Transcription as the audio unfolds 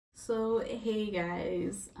So hey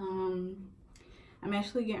guys, I'm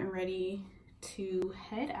actually getting ready to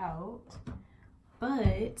head out,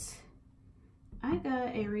 but I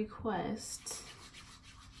got a request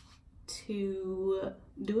to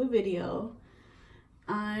do a video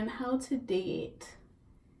on how to date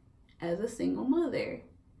as a single mother.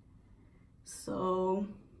 So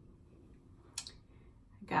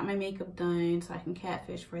I got my makeup done so I can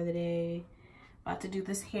catfish for the day. About to do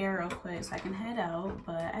this hair real quick so I can head out,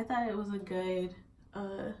 but I thought it was a good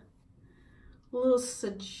little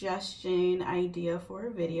suggestion idea for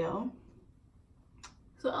a video.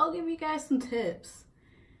 So I'll give you guys some tips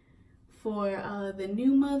for the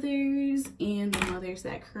new mothers and the mothers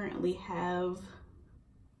that currently have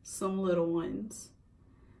some little ones.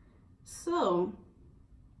 So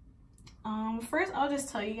first I'll just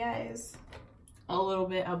tell you guys a little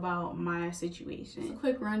bit about my situation. Just a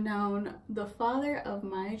quick rundown. The father of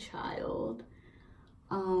my child,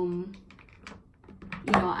 you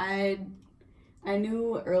know, I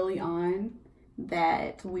knew early on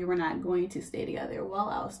that we were not going to stay together while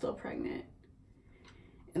I was still pregnant.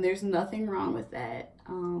 And there's nothing wrong with that.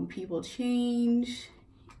 People change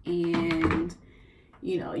and,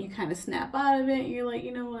 you know, you kind of snap out of it and you're like,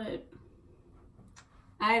 you know what?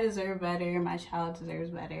 I deserve better. My child deserves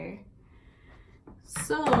better.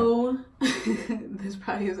 So this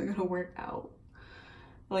probably isn't gonna work out.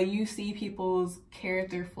 Like, you see people's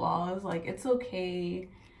character flaws, like, it's okay.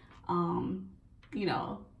 You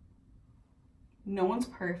know, no one's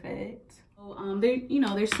perfect. So, there, you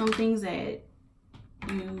know, there's some things that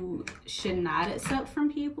you should not accept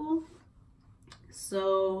from people.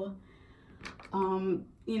 So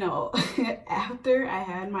you know, after I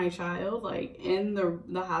had my child, like, in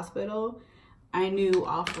the hospital, I knew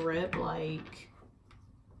off rip, like,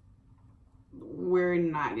 we're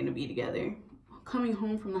not gonna be together. Coming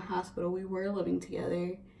home from the hospital, we were living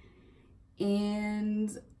together,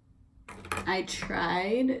 and I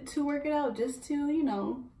tried to work it out just to, you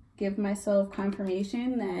know, give myself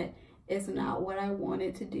confirmation that it's not what I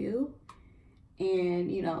wanted to do.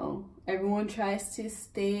 And, you know, everyone tries to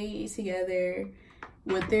stay together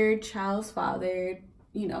with their child's father,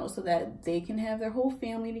 you know, so that they can have their whole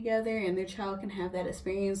family together and their child can have that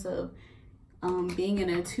experience of being in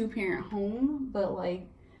a two-parent home. But, like,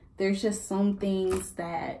 there's just some things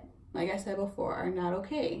that, like I said before, are not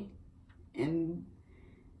okay. And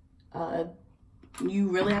you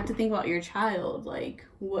really have to think about your child. Like,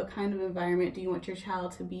 what kind of environment do you want your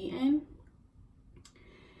child to be in?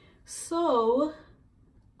 So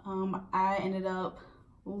I ended up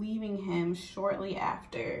leaving him shortly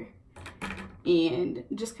after and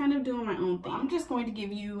just kind of doing my own thing. I'm just going to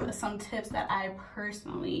give you some tips that I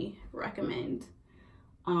personally recommend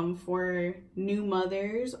for new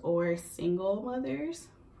mothers or single mothers.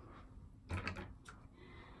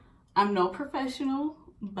 I'm no professional,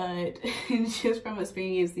 but just from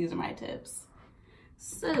experience, these are my tips.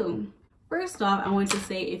 So first off, I want to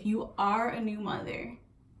say, if you are a new mother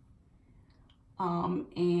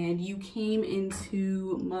and you came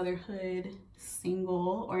into motherhood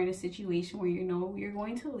single or in a situation where you know you're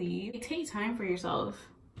going to leave, take time for yourself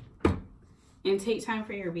and take time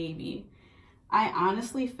for your baby. I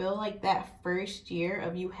honestly feel like that first year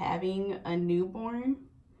of you having a newborn,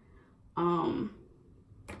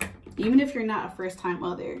 even if you're not a first-time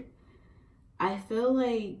mother, I feel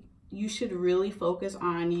like you should really focus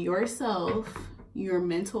on yourself, your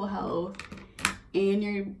mental health,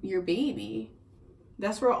 and your baby.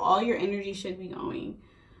 That's where all your energy should be going.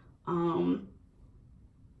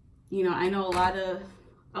 You know, I know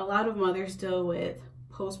a lot of mothers deal with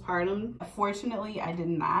postpartum. Fortunately, I did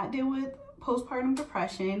not deal with postpartum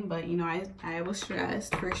depression, but, you know, I was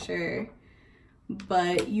stressed for sure.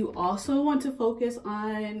 But you also want to focus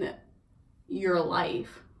on your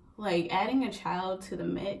life. Like, adding a child to the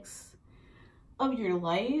mix of your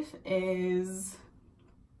life is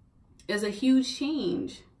a huge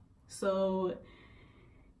change. So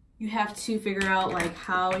you have to figure out, like,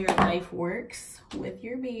 how your life works with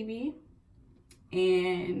your baby,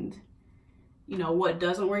 and, you know, what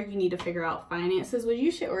doesn't work. You need to figure out finances, which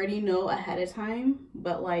you should already know ahead of time.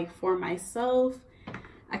 But, like, for myself,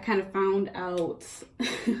 I kind of found out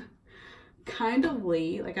kind of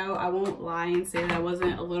late. Like, I won't lie and say that I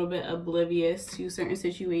wasn't a little bit oblivious to certain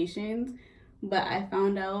situations, but I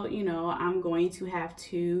found out, you know, I'm going to have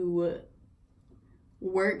to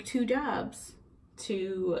work 2 jobs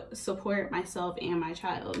to support myself and my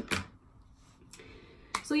child.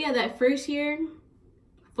 So yeah, that first year,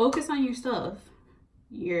 focus on yourself,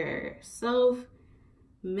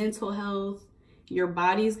 mental health. Your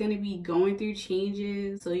body's going to be going through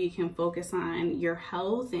changes, so you can focus on your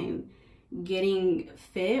health and getting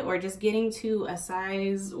fit or just getting to a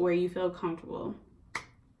size where you feel comfortable.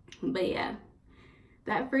 But yeah,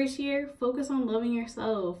 that first year, focus on loving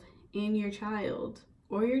yourself and your child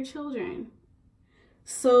or your children.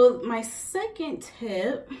 So my second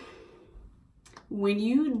tip, when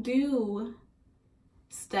you do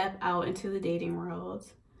step out into the dating world,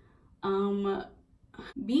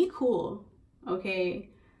 be cool, okay?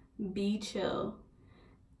 Be chill.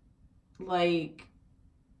 Like,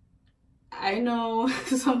 I know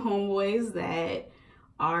some homeboys that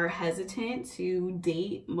are hesitant to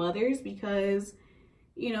date mothers because,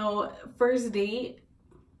 you know, first date,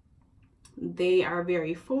 they are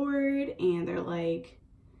very forward and they're like,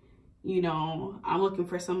 you know, I'm looking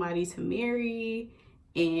for somebody to marry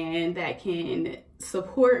and that can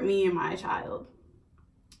support me and my child.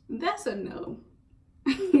 That's a no.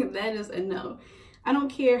 That is a no. I don't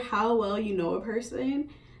care how well you know a person.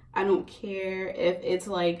 I don't care if it's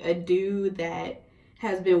like a dude that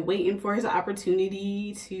has been waiting for his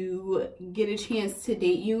opportunity to get a chance to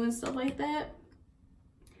date you and stuff like that.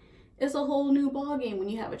 It's a whole new ballgame when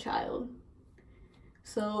you have a child.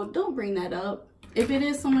 So don't bring that up. If it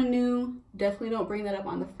is someone new, definitely don't bring that up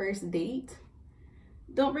on the first date.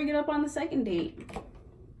 Don't bring it up on the second date.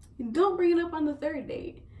 Don't bring it up on the third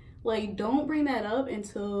date. Like, don't bring that up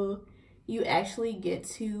until you actually get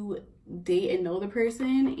to date and know the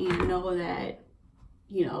person and know that,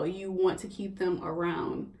 you know, you want to keep them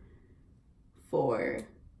around for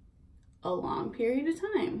a long period of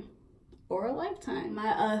time or a lifetime.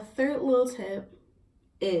 My third little tip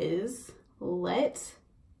is let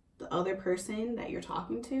the other person that you're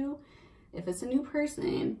talking to, if it's a new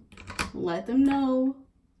person, let them know.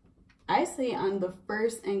 I say on the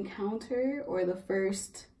first encounter or the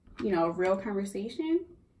first, you know, real conversation,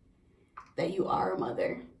 that you are a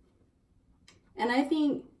mother. And I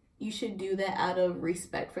think you should do that out of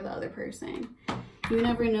respect for the other person. You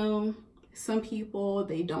never know. Some people,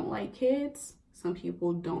 they don't like kids. Some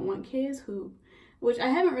people don't want kids, which I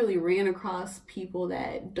haven't really ran across people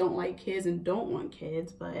that don't like kids and don't want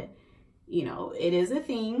kids, but you know, it is a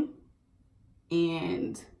thing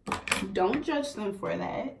and don't judge them for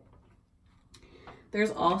that.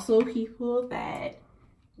 There's also people that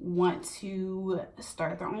want to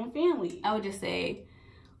start their own family. I would just say,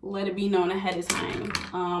 let it be known ahead of time.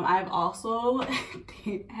 I've also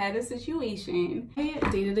had a situation. I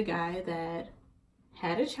dated a guy that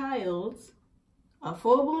had a child, a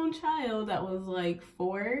full-blown child that was like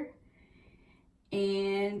 4,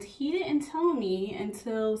 and he didn't tell me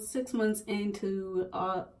until 6 months into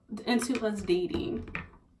us dating.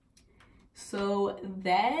 So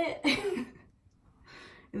that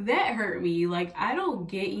that hurt me. Like, I don't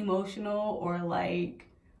get emotional or like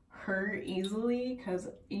hurt easily because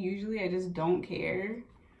usually I just don't care.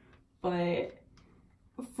 But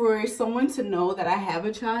for someone to know that I have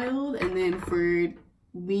a child and then for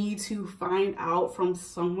me to find out from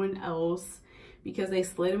someone else because they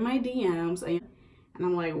slid in my DMs and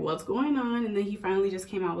I'm like, what's going on? And then he finally just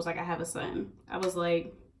came out and was like, I have a son. I was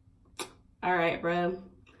like, all right, bro.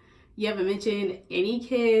 You haven't mentioned any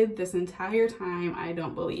kid this entire time. I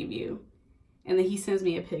don't believe you. And then he sends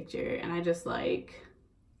me a picture and I just like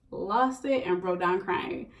lost it and broke down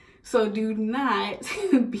crying. So do not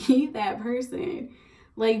be that person.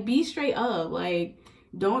 Like, be straight up. Like,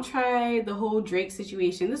 don't try the whole Drake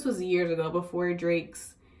situation. This was years ago, before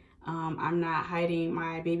Drake's I'm not hiding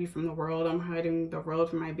my baby from the world, I'm hiding the world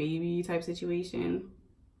from my baby type situation.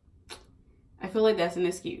 I feel like that's an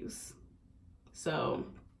excuse. So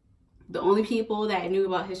the only people that knew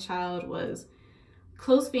about his child was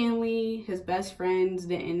close family. His best friends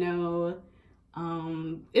didn't know.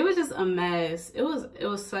 It was just a mess. It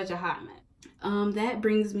was such a hot mess. That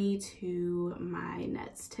brings me to my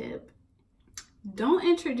next tip. Don't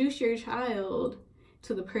introduce your child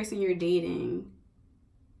to the person you're dating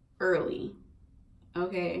early,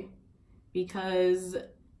 okay? Because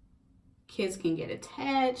kids can get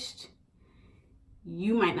attached.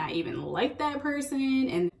 You might not even like that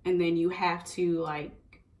person, and then you have to like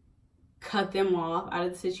cut them off out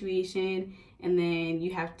of the situation, and then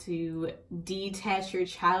you have to detach your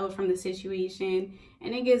child from the situation,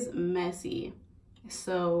 and it gets messy.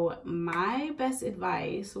 So my best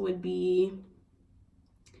advice would be,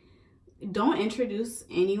 don't introduce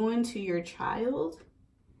anyone to your child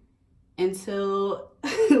until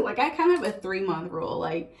like, I kind of have a 3-month rule.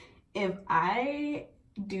 Like, if I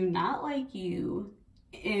do not like you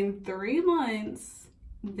in 3 months,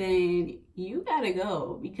 then you gotta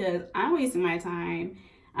go, because I'm wasting my time.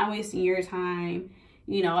 I'm wasting your time.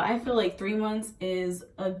 You know, I feel like 3 months is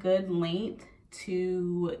a good length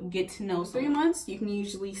to get to know. 3 months, you can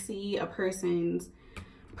usually see a person's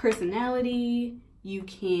personality. You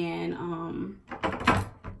can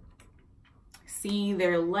see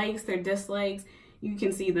their likes, their dislikes. You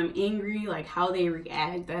can see them angry, like how they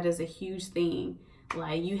react. That is a huge thing.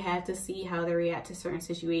 Like, you have to see how they react to certain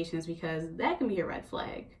situations, because that can be a red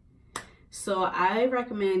flag. So I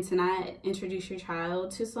recommend to not introduce your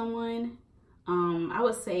child to someone. I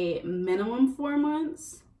would say minimum 4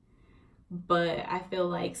 months, but I feel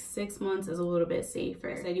like 6 months is a little bit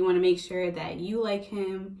safer. So you want to make sure that you like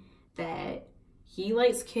him, that he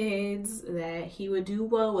likes kids, that he would do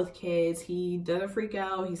well with kids, he doesn't freak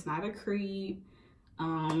out, he's not a creep,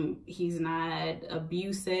 he's not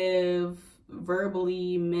abusive,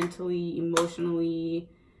 verbally, mentally, emotionally,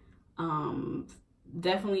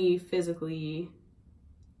 definitely physically.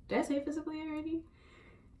 Did I say physically already?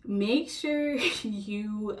 Make sure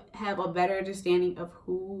you have a better understanding of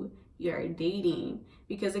who you're dating,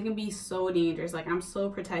 because it can be so dangerous. Like, I'm so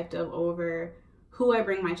protective over who I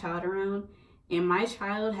bring my child around, and my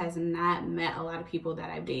child has not met a lot of people that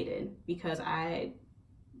I've dated because I'm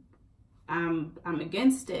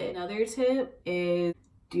against it. Another tip is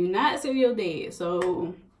do not serial date.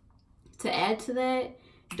 So to add to that,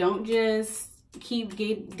 don't just keep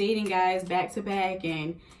dating guys back to back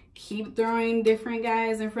and keep throwing different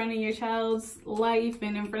guys in front of your child's life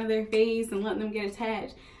and in front of their face and letting them get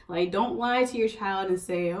attached. Like, don't lie to your child and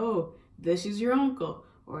say, oh, this is your uncle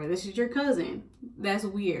or this is your cousin. That's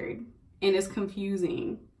weird and it's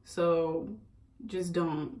confusing. So just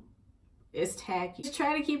don't. It's tacky. Just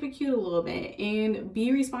try to keep it cute a little bit and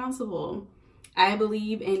be responsible. I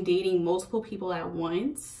believe in dating multiple people at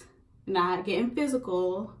once, not getting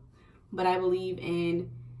physical, but I believe in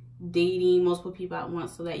dating multiple people at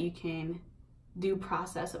once so that you can do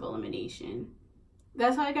process of elimination.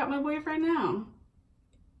 That's how I got my boyfriend now.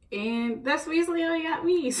 And that's basically how he got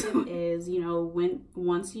me. So is, you know,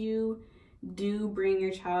 once you do bring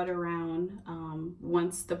your child around,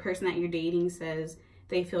 once the person that you're dating says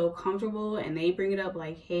they feel comfortable and they bring it up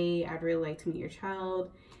like, hey, I'd really like to meet your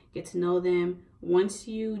child, get to know them. Once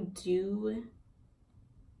you do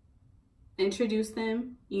introduce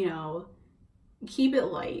them, you know, keep it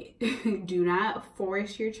light. Do not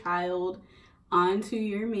force your child onto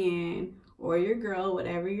your man or your girl,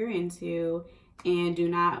 whatever you're into, and do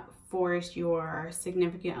not force your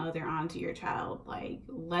significant other onto your child. Like,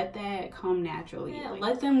 let that come naturally. Yeah,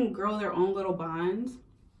 let them grow their own little bonds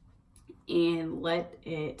and let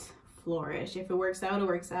it flourish. If it works out, it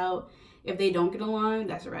works out. If they don't get along,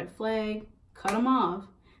 that's a red flag. Cut them off.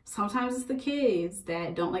 Sometimes it's the kids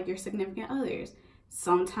that don't like your significant others.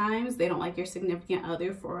 Sometimes they don't like your significant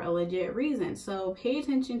other for a legit reason. So pay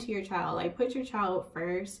attention to your child. Like, put your child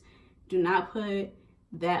first. Do not put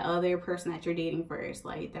that other person that you're dating first.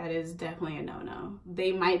 Like, that is definitely a no-no.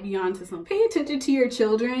 They might be onto something. Pay attention to your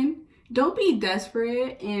children. Don't be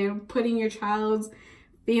desperate and putting your child's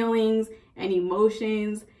feelings and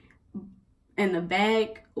emotions in the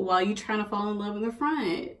back while you're trying to fall in love in the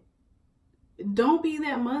front. Don't be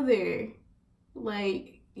that mother.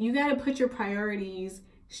 Like, you got to put your priorities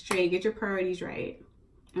straight. Get your priorities right.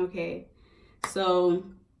 Okay. So,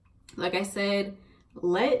 like I said,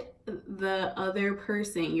 let the other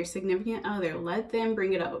person, your significant other, let them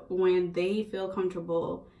bring it up when they feel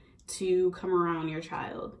comfortable to come around your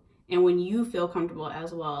child. And when you feel comfortable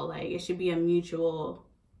as well. Like, it should be a mutual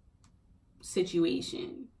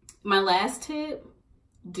situation. My last tip,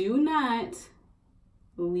 do not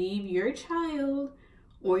leave your child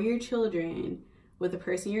or your children with the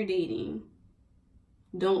person you're dating.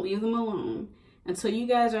 Don't leave them alone until you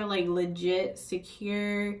guys are like legit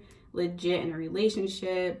secure, legit in a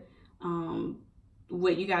relationship.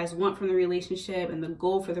 What you guys want from the relationship and the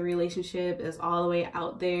goal for the relationship is all the way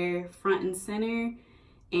out there front and center,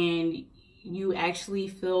 and you actually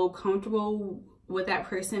feel comfortable with that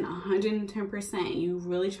person 110%. You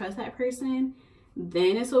really trust that person,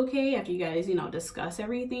 then it's okay after you guys, you know, discuss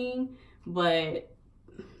everything. But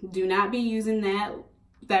do not be using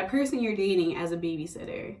that person you're dating as a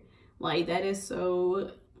babysitter. Like, that is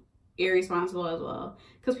so irresponsible as well,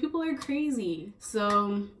 because people are crazy.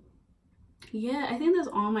 So yeah, I think that's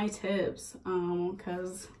all my tips,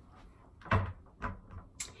 because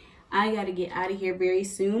I gotta get out of here very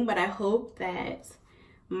soon. But I hope that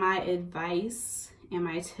my advice and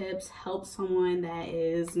my tips help someone that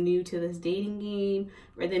is new to this dating game,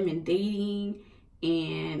 or they've been dating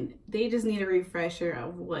and they just need a refresher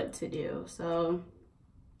of what to do. So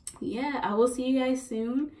yeah, I will see you guys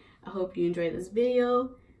soon. I hope you enjoyed this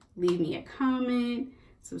video. Leave me a comment,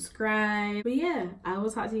 subscribe. But yeah, I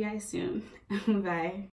will talk to you guys soon. Bye.